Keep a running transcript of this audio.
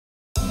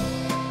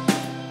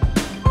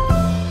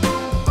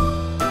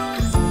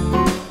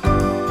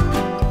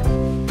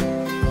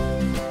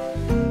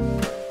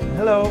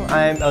Hello,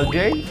 I'm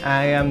LJ.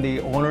 I am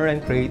the owner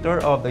and creator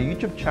of the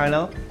YouTube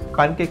channel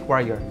Pancake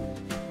Warrior.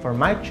 For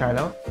my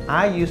channel,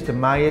 I use the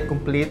Maya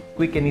Complete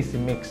Quick and Easy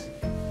Mix.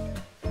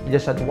 You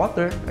just add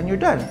water and you're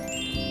done.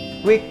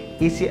 Quick,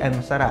 easy, and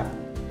masarap.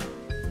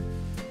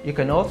 You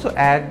can also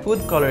add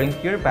food coloring to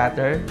your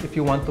batter if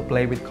you want to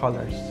play with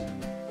colors.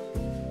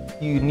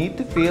 You need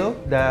to fill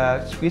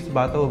the squeeze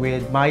bottle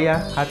with Maya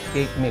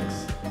Hotcake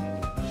mix.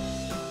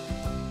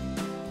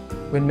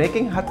 When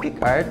making hotcake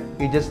art,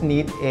 you just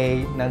need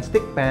a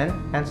non-stick pan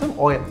and some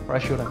oil for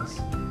assurance.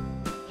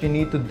 You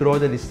need to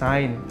draw the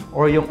design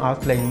or yung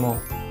outline mo.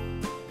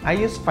 I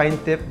use fine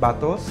tip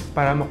bottles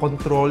para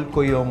makontrol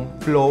ko yung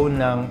flow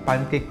ng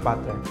pancake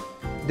batter.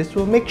 This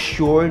will make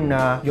sure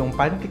na yung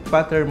pancake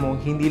batter mo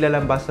hindi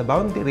lalabas sa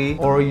boundary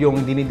or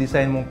yung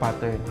dinidesign mong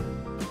pattern.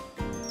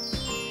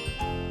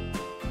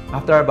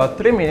 After about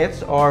 3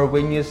 minutes or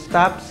when you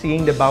stop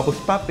seeing the bubbles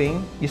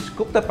popping, you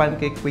scoop the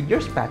pancake with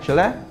your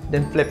spatula,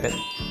 then flip it.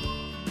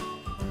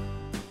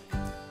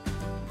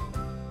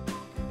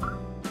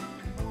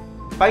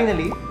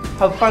 Finally,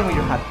 have fun with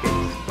your hotcake.